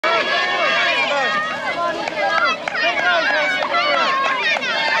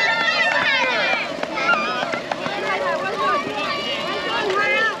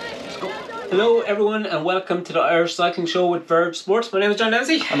Hello everyone and welcome to the Irish Cycling Show with Verge Sports. My name is John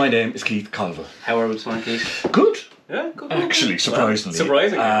Dempsey. And my name is Keith Colville. How are we this morning, Keith? Good. Yeah, good. Actually, surprisingly. Well,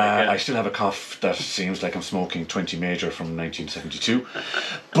 surprisingly. I still have a cough that seems like I'm smoking 20 Major from 1972.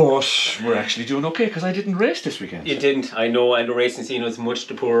 But we're actually doing okay because I didn't race this weekend. You didn't, I know, and the racing scene was much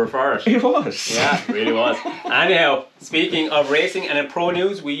the poorer for it. It was. Yeah, it really was. Anyhow, speaking of racing and in pro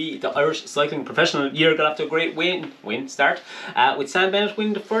news, the Irish Cycling Professional year got off to a great start with Sam Bennett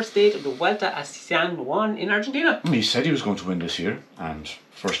winning the first stage of the Vuelta a San Juan in Argentina. He said he was going to win this year, and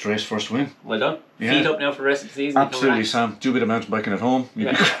first race, first win. Well done. Yeah. Feet up now for the rest of the season. Absolutely, Sam. Do a bit of mountain biking at home.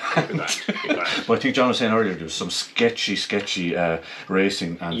 Yeah. But I think John was saying earlier there was some sketchy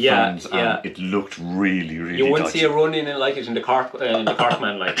racing and fans, and it looked really You wouldn't dodgy. see a run in like it in the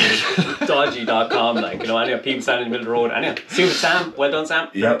Corkman, like dodgy.com, like, you know, anyhow, people standing in the middle of the road. Anyhow, see with Sam. Well done, Sam.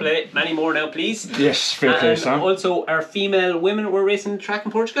 Fair play. Many more now, please. Yes, fair play, Sam. And also, our female women were racing the track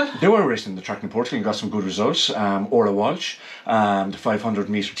in Portugal. They were racing the track in Portugal and got some good results. Orla Walsh, the 500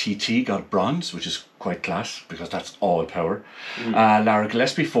 metre TT got bronze, which is quite class because that's all power. Lara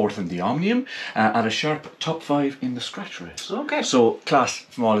Gillespie fourth in the Omnium, and a sharp top 5 in the scratch race. Okay. So class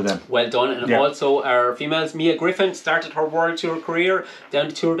from all of them. Well done. And also our females, Mia Griffin started her World Tour career down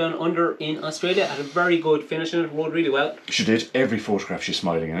the Tour Down Under in Australia. Had a very good finish in it, rode really well. She did. Every photograph she's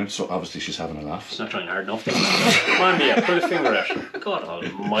smiling in it, so obviously she's having a laugh. She's not trying hard enough. Come on, Mia, pull a finger out. God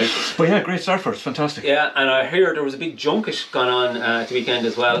almighty. But yeah, great start for us. Fantastic. Yeah, and I hear there was a big junket gone on at the weekend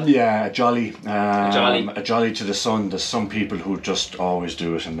as well. Yeah, a jolly. A jolly to the sun. There's some people who just always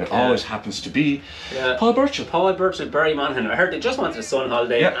do it, and there always happens to be Paul Burchill. Paul Burchill, Barry Monaghan. I heard they just wanted a sun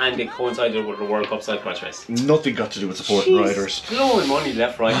holiday and it coincided with the World Cup cyclocross race. Nothing got to do with supporting riders. Blowing money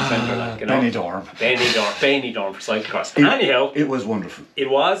left, right and centre, like, you know. Benidorm for cyclocross. Anyhow, it was wonderful. It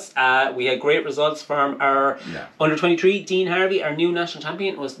was. We had great results from our under 23. Dean Harvey, our new national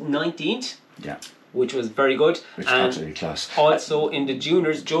champion, was 19th. Yeah. Which was very good. Which is absolutely class. Also in the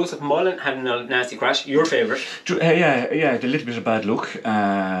juniors, Joseph Mullen had a nasty crash. Your favourite? Yeah, a little bit of bad luck,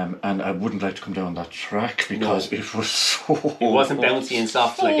 and I wouldn't like to come down that track because it was so. It wasn't bouncy and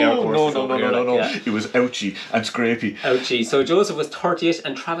soft like our courses. No. It was ouchy and scrapey. Ouchy. So Joseph was 30th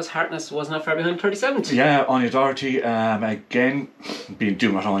and Travis Hartness was not far behind, 37th. Yeah, Anya Doherty, again,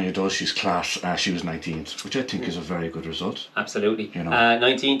 doing what Anya does, she's class. She was 19th, which I think is a very good result. Absolutely. You know.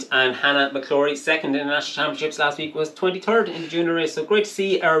 19th, and Hannah McClory, second in the national championships last week, was 23rd in the junior race. So great to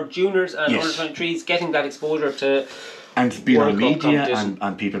see our juniors and under 23s getting that exposure to and being on World Cup media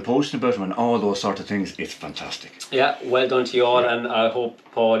and people posting about them and all those sort of things. It's fantastic. Yeah, well done to you all, and I hope,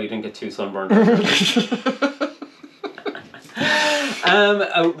 Paul, you didn't get too sunburned.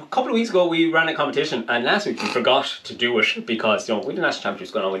 A couple of weeks ago we ran a competition, and last week we forgot to do it because, you know, we had the national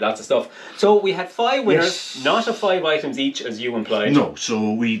championships going on with lots of stuff. So we had 5 winners, not of 5 items each as you implied. No,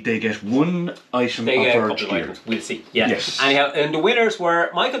 so they get one item they get a Verge couple of gear. items. We'll see. Yeah. Yes. Anyhow, and the winners were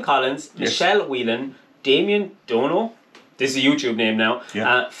Michael Collins, Michelle Whelan, Damien Dono. This is a YouTube name now.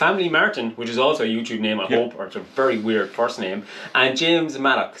 Yeah. Family Martin, which is also a YouTube name, I hope, or it's a very weird first name. And James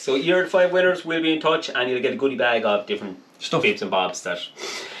Maddock. So you're the 5 winners. We'll be in touch, and you'll get a goodie bag of different stuff, bits and bobs.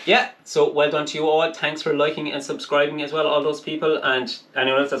 That, so well done to you all. Thanks for liking and subscribing as well, all those people. And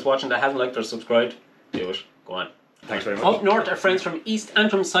anyone else that's watching that hasn't liked or subscribed, do it. Go on. Thanks very much. Up north, our friends from East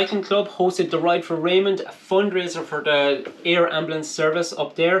Antrim Cycling Club hosted the Ride for Raymond, a fundraiser for the air ambulance service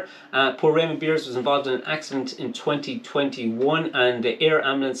up there. Poor Raymond Beers was involved in an accident in 2021, and the air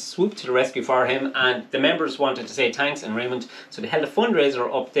ambulance swooped to the rescue for him, and the members wanted to say thanks in Raymond, so they held a fundraiser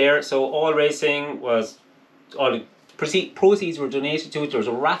up there. So all racing was, all the proceeds were donated to it. There was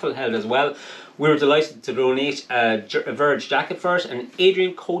a raffle held as well. We were delighted to donate a Verge jacket for it, and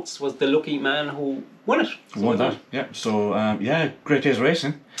Adrian Coates was the lucky man who won it. Won that, yeah. So, great day's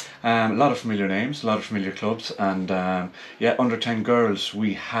racing. A lot of familiar names, a lot of familiar clubs, and under 10 girls,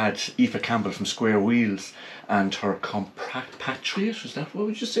 we had Aoife Campbell from Square Wheels and her compatriot, is that what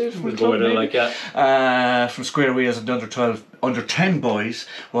would you say? We'll go with it like that. From Square Wheels, and under 10 boys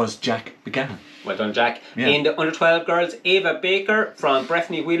was Jack Began. Well done, Jack. Yeah. In the under 12 girls, Ava Baker from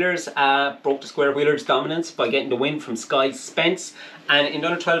Breffni Wheelers broke the Square Wheelers' dominance by getting the win from Sky Spence. And in the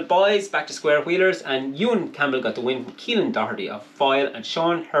under 12 boys, back to Square Wheelers, and Ewan Campbell got the win from Keelan Doherty of Foyle and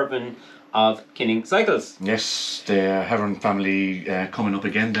Sean Hervin of Kinning Cycles. Yes, the Herron family coming up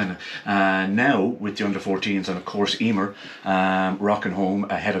again then. Now with the under 14s, and of course Emer rocking home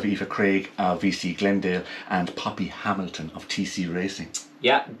ahead of Aoife Craig of VC Glendale and Poppy Hamilton of TC Racing.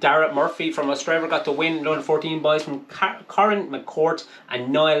 Yeah, Dara Murphy from Australia got the win. Under 14 boys from Corin McCourt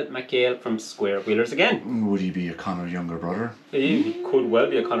and Niall McHale from Square Wheelers again. Would he be a Connor younger brother? He could well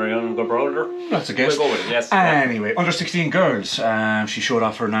be a Connor younger brother. That's a guess. We'll go with it, yes. Anyway, under 16 girls. She showed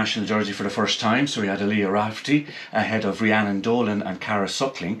off her national jersey for the first time. So we had Aaliyah Rafferty ahead of Rhiannon Dolan and Cara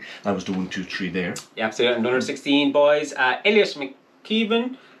Suckling. That was the 1, 2, 3 there. Yeah, absolutely. And under 16 boys, Elliot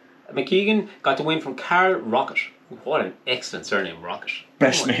McKeegan got the win from Carl Rocket. What an excellent surname, Rocket.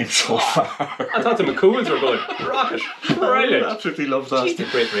 Best name so far. I thought the McCools were good. Rocket. Brilliant. I absolutely love that. She's the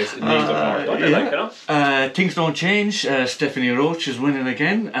great race. Names up north, don't they? Like, you know? Things don't change. Stephanie Roach is winning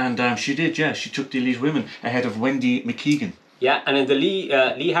again. And she did, yeah. She took the elite women ahead of Wendy McKeegan. Yeah, and in the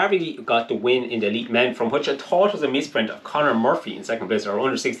Lee Harvey got the win in the elite men, from which I thought was a misprint of Conor Murphy in second place, our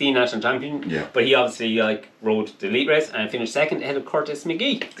under 16 national champion. Yeah. But he obviously rode the elite race and finished second ahead of Curtis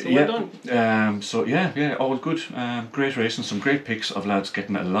McGee. So well done. So yeah, all good. Great race and some great picks of lads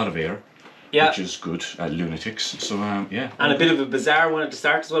getting a lot of air. Yeah. Which is good. Lunatics. So yeah. And a bit of a bizarre one at the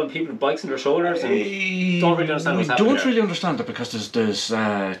start as well. People with bikes on their shoulders and don't really understand what's happening. Don't really understand it because there's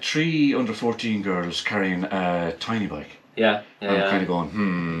 3 under 14 girls carrying a tiny bike. Yeah. I'm kind of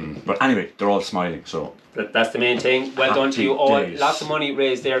going, But anyway, they're all smiling, so... That's the main thing. Well done to you all. Lots of money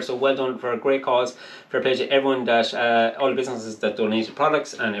raised there, so well done for a great cause. Fair play to everyone that, all the businesses that donated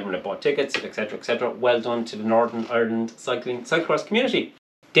products and everyone that bought tickets, etc., etc. Well done to the Northern Ireland cyclocross community.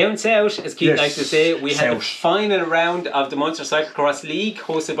 Down south, as Keith likes to say, we had the final round of the Munster Cyclo-Cross League,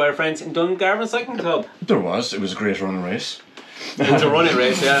 hosted by our friends in Dungarvan Cycling Club. There was. It was a great running race. It was a running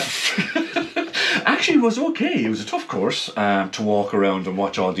race, yeah. Actually, it was okay. It was a tough course to walk around and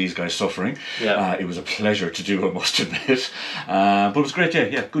watch all these guys suffering. Yeah. It was a pleasure to do, I must admit. But it was a great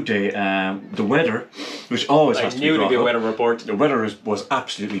day. Yeah, good day. The weather, which always has to be brought up. A weather report. The weather was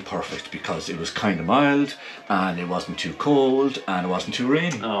absolutely perfect because it was kind of mild and it wasn't too cold and it wasn't too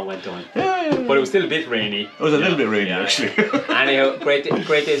rainy. Oh, well done. Yeah. But it was still a bit rainy. It was a little bit rainy, actually. Anyhow, great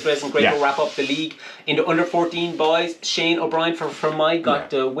day's race and great to wrap up the league. In the under 14 boys, Shane O'Brien from Fermoy got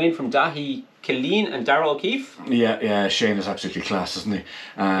the win from Dahi Killeen and Darrell O'Keefe. Yeah, Shane is absolutely class, isn't he?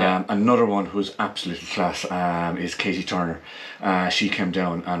 Another one who's absolutely class is Katie Turner. She came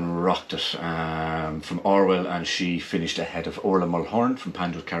down and rocked it from Orwell, and she finished ahead of Orla Mulhorn from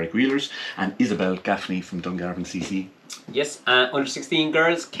Pandle Carrick Wheelers and Isabel Gaffney from Dungarvan CC. Yes, under 16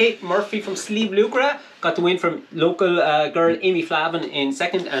 girls, Kate Murphy from Slieve Lucra got the win from local girl Amy Flavin in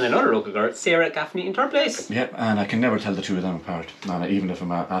second, and another local girl, Sarah Gaffney, in third place. Yep, and I can never tell the two of them apart. And even if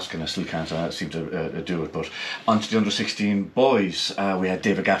I'm asking, I still can't seem to do it. But on to the under 16 boys, we had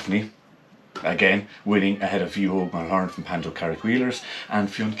David Gaffney, again, winning ahead of Hugh Mulhorn from Pandle Carrick Wheelers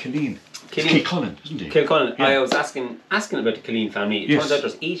and Fionn Killeen. Kilcullen, isn't he? Kilcullen. Yeah. I was asking about the Killeen family. It turns out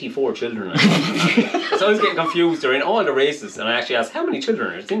there's 84 children. So I was getting confused. They're in all the races, and I actually asked, how many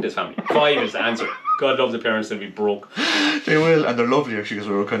children are in this family? 5 is the answer. God love the parents, they'll be broke. They will, and they're lovely actually, because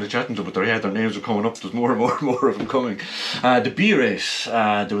we were kind of chatting to them, but their names are coming up. There's more and more of them coming. The B race,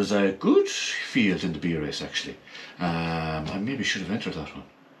 there was a good field in the B race actually. I maybe should have entered that one.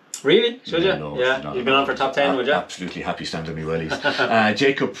 Really? Should you? No, You've been on for top 10, would you? Absolutely happy standing me wellies.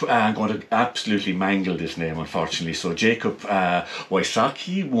 Jacob, I'm going to absolutely mangle this name, unfortunately. So Jacob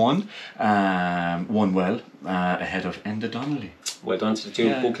Waisaki won well ahead of Enda Donnelly. Well done to the two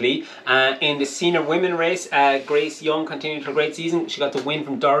Buckley. In the senior women race, Grace Young continued her great season. She got the win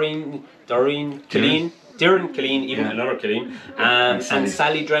from Darren Killeen. Darren Killeen, even another Killeen, and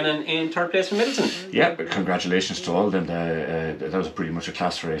Sally Drennan in third place from Middleton. Yeah, congratulations to all of them. That was pretty much a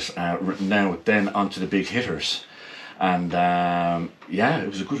class race. Now then on to the big hitters. And it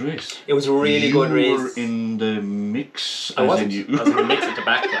was a good race. It was a really good race. You were in the mix. I was in the mix at the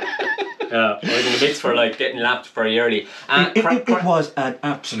back. I was in the mix for getting lapped very early. It was an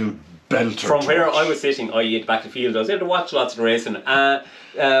absolute belter. From where I was sitting, i.e. at the back of the field, I was able to watch lots of the racing.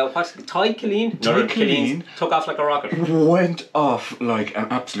 Ty Killeen took off like a rocket. Went off like an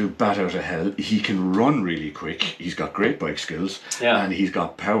absolute bat out of hell. He can run really quick. He's got great bike skills, and he's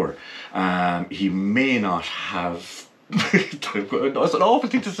got power. He may not have. That's an awful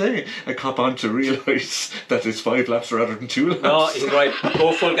thing to say. A cop on to realise that it's 5 laps rather than 2 laps. No, he's right.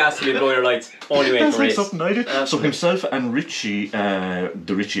 Go full gas till you blow your lights. Only way to race. That's something I did. So himself and Richie,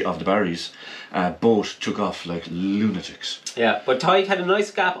 the Richie of the Barrys, both took off like lunatics. Yeah, but Tyke had a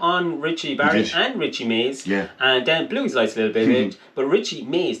nice gap on Richie Barry and Richie Mays. Yeah. And then blew his lights a little bit. But Richie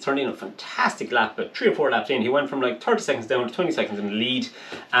Mays turned in a fantastic lap, but 3 or 4 laps in. He went from 30 seconds down to 20 seconds in the lead.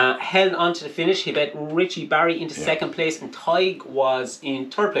 Held on to the finish. He bet Richie Barry into second place, and Tyke was in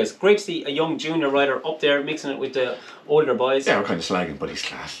third place. Great to see a young junior rider up there mixing it with the older boys. Yeah, we're kind of slagging, but he's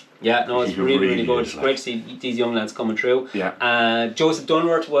class. Yeah, no, it's really good. It's great to see these young lads coming through. Yeah. Joseph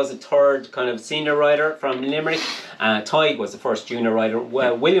Dunworth was the third kind of senior rider from Limerick. Tig was the first junior rider.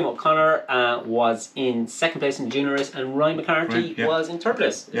 William O'Connor was in second place in the junior race, and Ryan McCarthy was in third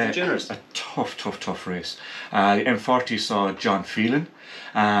place in the juniors. A tough race. The M40 saw John Phelan.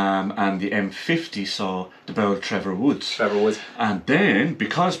 And the M50 saw the bowl Trevor Woods. And then,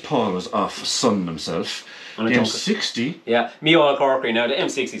 because Paul was off sunning himself, the M60. Yeah, Micheál Corkery. Now, the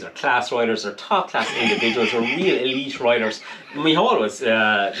M60s are class riders, they're top class individuals, they're real elite riders. Micheál was,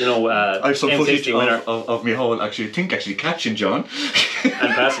 I have some footage winner. of Micheál actually catching John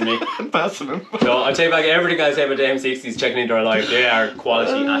and passing me. and passing him. So I'll take back everything I say about the M60s checking into our life. They are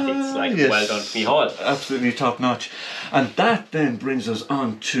quality athletes, well done, Micheál. Absolutely top notch. And that then brings us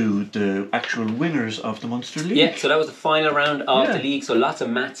on to the actual winners of the Munster League. Yeah, so that was the final round of the league. So lots of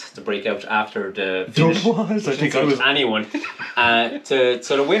maths to break out after the finish. There was, I think I was anyone.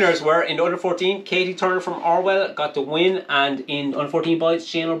 So the winners were in the under 14, Katie Turner from Orwell got the win, and in under 14 boys,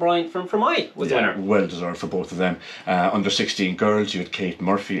 Shane O'Brien from Fermoy was the winner. Well deserved for both of them. Under 16 girls, you had Kate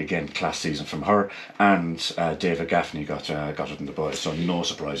Murphy, again class season from her, and David Gaffney got it in the boys. So no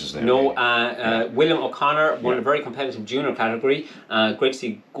surprises there. No, William O'Connor won a very competitive junior category. Great to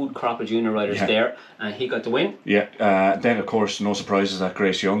see a good crop of junior riders there, and he got the win. Yeah. Then of course no surprises that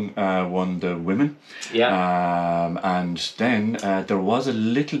Grace Young won the women. Yeah. And then there was a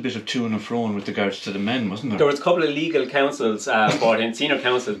little bit of to and fro with regards to the men, wasn't there? There was a couple of legal councils senior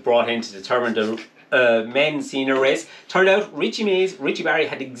councils brought in to determine the men's senior race. Turned out Richie Barry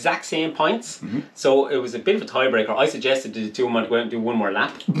had the exact same points, so it was a bit of a tiebreaker. I suggested the two of them go out and do one more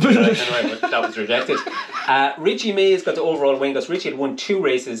lap, but that was rejected. Richie Mays got the overall win because Richie had won 2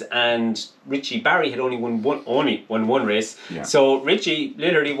 races and Richie Barry had only won one race. Yeah. So Richie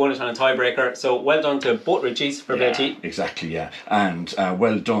literally won it on a tiebreaker. So well done to both Richies for Betty. Exactly, yeah, and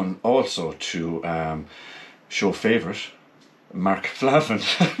well done also to show favourite Mark Flavin.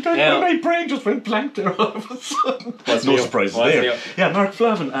 My brain just went blank there all of a sudden. No surprises there. Yeah, Mark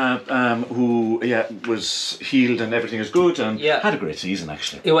Flavin, who was healed and everything is good and had a great season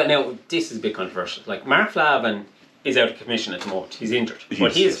actually. Yeah, well, now this is a bit controversial. Like Mark Flavin is out of commission at the moment. He's injured,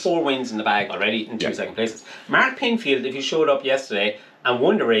 but he has 4 wins in the bag already in 2 second places. Mark Pinfield, if he showed up yesterday and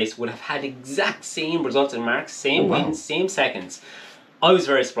won the race, would have had exact same results in Mark, same wins, same seconds. I was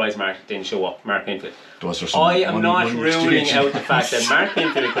very surprised Mark didn't show up, Mark Pinfield. I am not ruling out the fact that Mark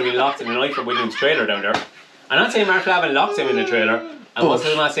Pinfield could be locked in an Iford Williams trailer down there. I'm not saying Mark Flavin locked him in the trailer, and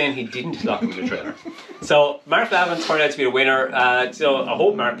also not saying he didn't lock him in the trailer. So Mark Flavin turned out to be the winner. So I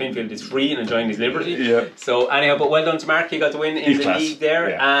hope Mark Pinfield is free and enjoying his liberty. Yeah. So anyhow, but well done to Mark. He got the win in the league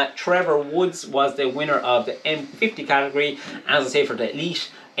there. Yeah. Trevor Woods was the winner of the M50 category. As I say, for the elite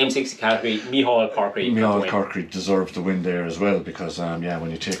M60 category, Micheál Corkery. Micheál Corkery deserved the win there as well because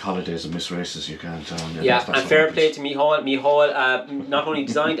when you take holidays and miss races, you can't. That's and fair play to Micheál. Micheál not only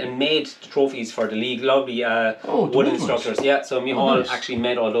designed and made the trophies for the league, lovely wooden structures. Yeah, so Micheál actually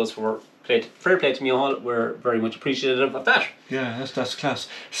made all those for. Fair play to Micheál. We're very much appreciative of that. Yeah, that's class.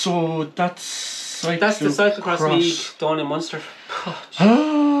 So that's the Cyclo Cross League done in Munster.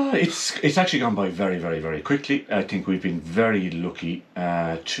 It's actually gone by very, very, very quickly. I think we've been very lucky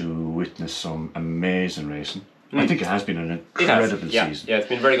to witness some amazing racing. I think it has been an incredible season. Yeah, it's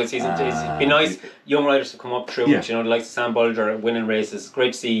been a very good season. It's been nice. Young riders have come up through. Yeah. The likes of Sam Bulger winning races.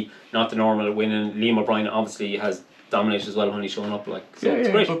 Great to see. Not the normal winning. Liam O'Brien obviously has dominated as well when he's showing up. It's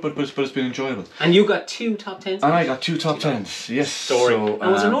great. But it's been enjoyable. And you got 2 top 10s. And I got 2 top 10s. Yes. Story.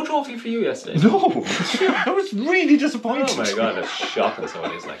 And was there no trophy for you yesterday? No. I was really disappointed. Oh my god, it's shocking. So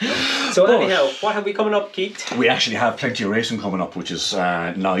it is So anyhow, what have we coming up, Keith? We actually have plenty of racing coming up, which is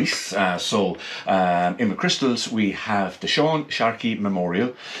nice. So in McChrystal's we have the Sean Sharkey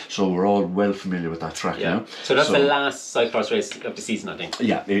Memorial. So we're all well familiar with that track now. So that's the last cyclocross race of the season, I think.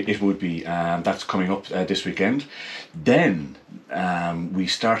 Yeah, it would be. That's coming up this weekend. Then we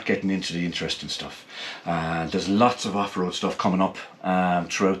start getting into the interesting stuff. There's lots of off-road stuff coming up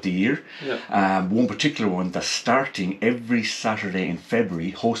throughout the year. Yeah. One particular one that's starting every Saturday in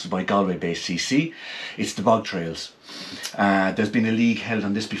February, hosted by Galway-based CC. It's the Bog Trails. There's been a league held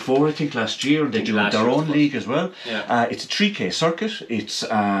on this before, I think last year. They do their own league as well. Yeah. It's a 3K circuit. It's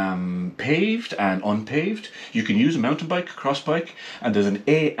paved and unpaved. You can use a mountain bike, cross bike, and there's an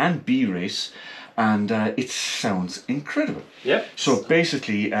A and B race. And it sounds incredible. Yeah. So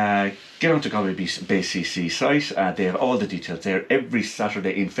basically, get onto Galway Base CC site. They have all the details there every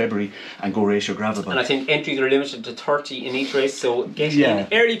Saturday in February, and go race your gravel bike. And I think entries are limited to 30 in each race, so get in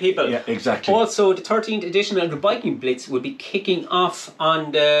early, people. Yeah, exactly. Also, the 13th edition of the Biking Blitz will be kicking off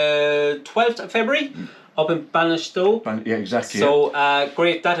on the 12th of February. up in Ballinstow. Yeah, exactly. So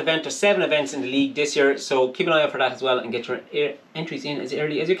great, that event. There's 7 events in the league this year, so keep an eye out for that as well and get your entries in as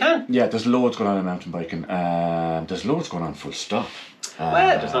early as you can. Yeah, there's loads going on in mountain biking. There's loads going on full stop.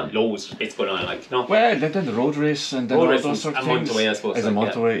 Well, there's not loads of bits going on, like, no. Well, then the road race and then all those sort of things. A month away, I suppose. It's a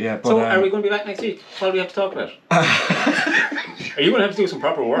month away, yeah. But, so are we going to be back next week? What do we have to talk about? Are you going to have to do some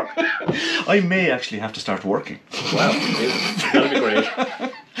proper work? I may actually have to start working. Well, that'll be great.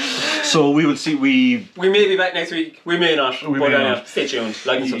 So we will see. We may be back next week. We may not. But stay tuned.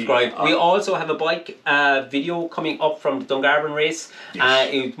 Like and subscribe. We also have a bike video coming up from the Dungarvan race. Yes.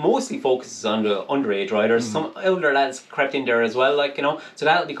 It mostly focuses on the underage riders. Some older lads crept in there as well. Like, you know, so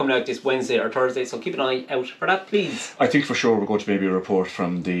that'll be coming out this Wednesday or Thursday. So keep an eye out for that, please. I think for sure we're going to maybe report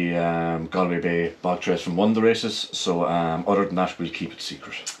from the Galway Bay bog trace from one of the races. So other than that, we'll keep it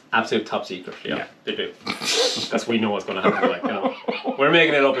secret. Absolute top secret, yeah. They do. Because we know what's going to happen, like, you know. We're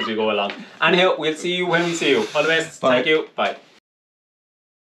making it up as we go along. Anyhow, we'll see you when we see you. All the best. Bye. Thank you. Bye.